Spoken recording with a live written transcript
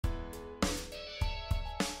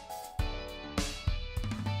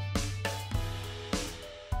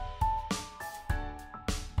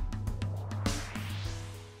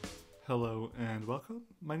Hello and welcome.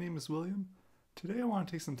 My name is William. Today I want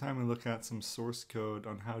to take some time and look at some source code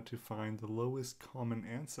on how to find the lowest common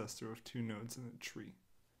ancestor of two nodes in a tree.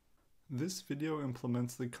 This video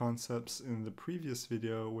implements the concepts in the previous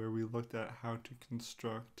video where we looked at how to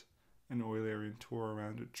construct an Eulerian tour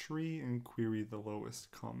around a tree and query the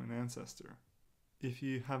lowest common ancestor. If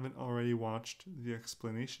you haven't already watched the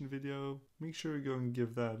explanation video, make sure to go and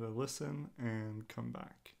give that a listen and come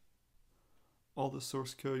back. All the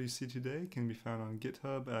source code you see today can be found on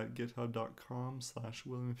GitHub at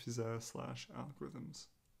github.com/williamfizet/algorithms.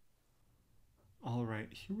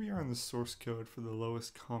 Alright, here we are in the source code for the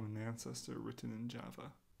lowest common ancestor written in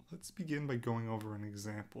Java. Let's begin by going over an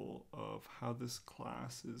example of how this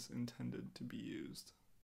class is intended to be used.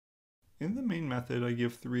 In the main method, I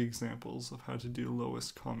give 3 examples of how to do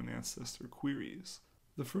lowest common ancestor queries.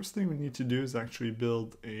 The first thing we need to do is actually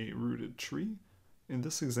build a rooted tree. In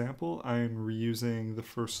this example, I am reusing the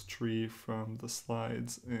first tree from the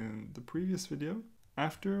slides in the previous video.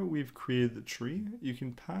 After we've created the tree, you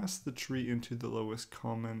can pass the tree into the lowest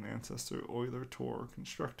common ancestor Euler tour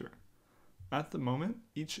constructor. At the moment,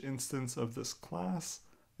 each instance of this class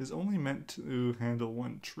is only meant to handle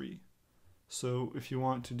one tree. So if you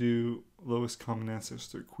want to do lowest common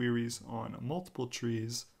ancestor queries on multiple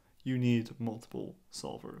trees, you need multiple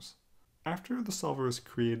solvers. After the solver is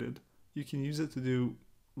created, you can use it to do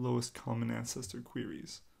lowest common ancestor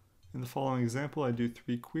queries. In the following example, I do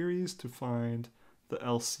 3 queries to find the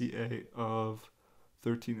LCA of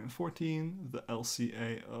 13 and 14, the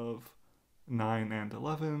LCA of 9 and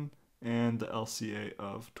 11, and the LCA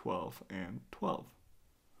of 12 and 12.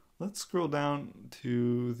 Let's scroll down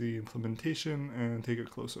to the implementation and take a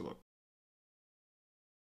closer look.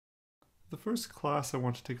 The first class I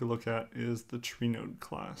want to take a look at is the TreeNode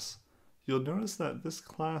class. You'll notice that this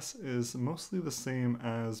class is mostly the same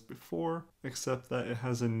as before, except that it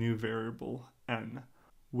has a new variable, n,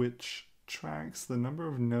 which tracks the number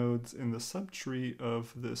of nodes in the subtree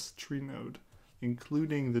of this tree node,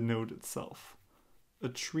 including the node itself. A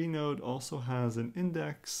tree node also has an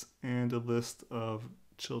index and a list of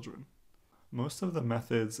children. Most of the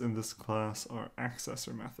methods in this class are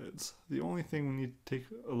accessor methods. The only thing we need to take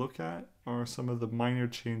a look at are some of the minor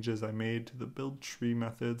changes I made to the build tree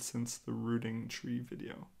method since the rooting tree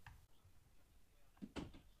video.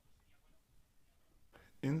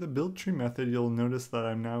 In the build tree method, you'll notice that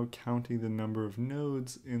I'm now counting the number of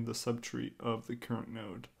nodes in the subtree of the current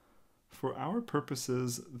node. For our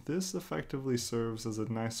purposes, this effectively serves as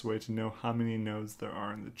a nice way to know how many nodes there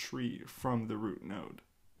are in the tree from the root node.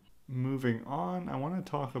 Moving on, I want to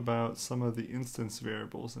talk about some of the instance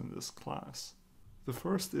variables in this class. The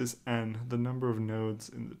first is n, the number of nodes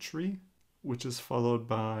in the tree, which is followed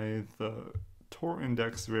by the tour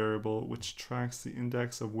index variable, which tracks the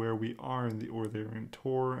index of where we are in the Eulerian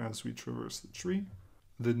tour as we traverse the tree.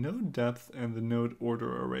 The node depth and the node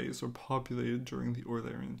order arrays are populated during the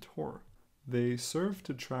Eulerian tour. They serve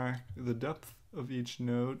to track the depth of each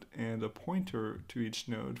node and a pointer to each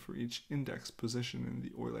node for each index position in the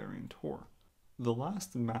Eulerian tour. The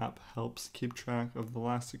last map helps keep track of the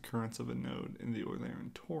last occurrence of a node in the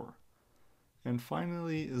Eulerian tour. And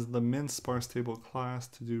finally is the min sparse table class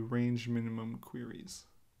to do range minimum queries.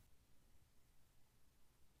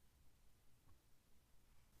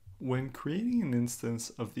 When creating an instance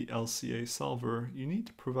of the LCA solver, you need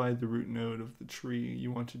to provide the root node of the tree you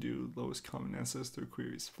want to do lowest common ancestor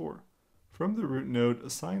queries for. From the root node,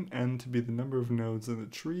 assign n to be the number of nodes in the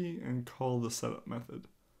tree and call the setup method.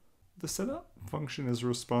 The setup function is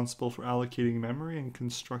responsible for allocating memory and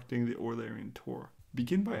constructing the Eulerian tour.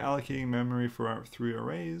 Begin by allocating memory for our 3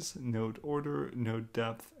 arrays, node order, node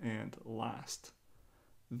depth, and last.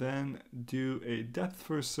 Then do a depth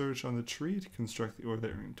first search on the tree to construct the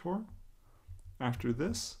Eulerian tour. After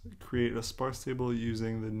this, create a sparse table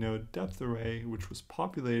using the node depth array, which was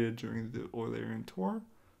populated during the Eulerian tour.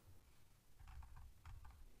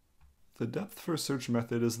 The depth first search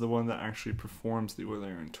method is the one that actually performs the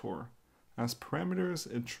Eulerian tour. As parameters,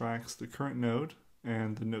 it tracks the current node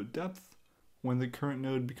and the node depth. When the current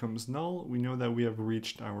node becomes null, we know that we have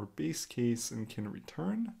reached our base case and can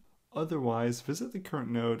return. Otherwise, visit the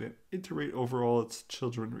current node and iterate over all its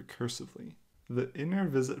children recursively. The inner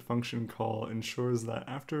visit function call ensures that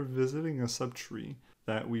after visiting a subtree,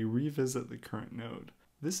 that we revisit the current node.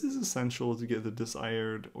 This is essential to get the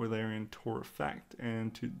desired Eulerian tour effect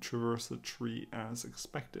and to traverse the tree as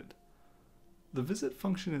expected. The visit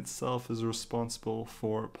function itself is responsible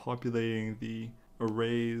for populating the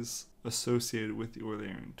arrays associated with the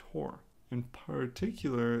Eulerian tour. In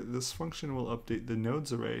particular, this function will update the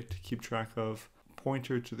nodes array to keep track of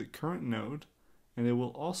pointer to the current node, and it will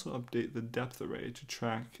also update the depth array to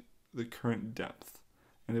track the current depth.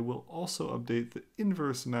 And it will also update the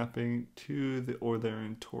inverse mapping to the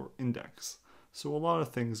Eulerian-Tor index. So a lot of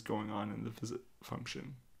things going on in the visit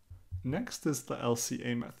function. Next is the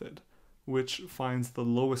LCA method, which finds the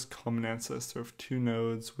lowest common ancestor of two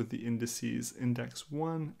nodes with the indices index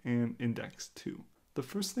 1 and index 2. The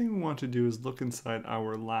first thing we want to do is look inside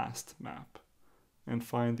our last map and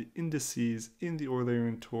find the indices in the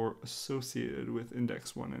Eulerian-Tor associated with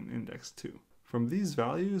index 1 and index 2. From these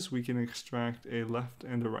values, we can extract a left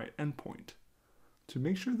and a right endpoint. To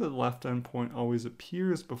make sure that the left endpoint always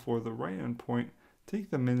appears before the right endpoint, take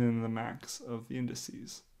the min and the max of the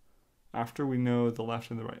indices. After we know the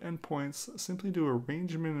left and the right endpoints, simply do a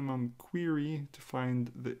range minimum query to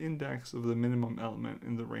find the index of the minimum element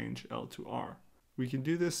in the range L to R. We can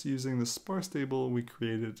do this using the sparse table we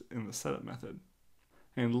created in the setup method.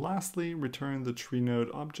 And lastly, return the tree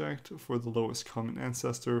node object for the lowest common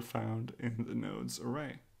ancestor found in the nodes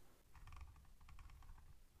array.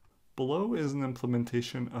 Below is an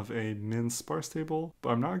implementation of a min sparse table, but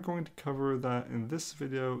I'm not going to cover that in this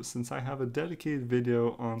video since I have a dedicated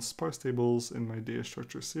video on sparse tables in my data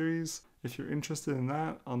structure series. If you're interested in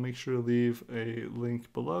that, I'll make sure to leave a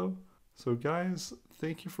link below. So guys,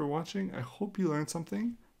 thank you for watching. I hope you learned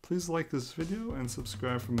something. Please like this video and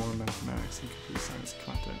subscribe for more mathematics and computer science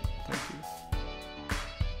content. Thank you.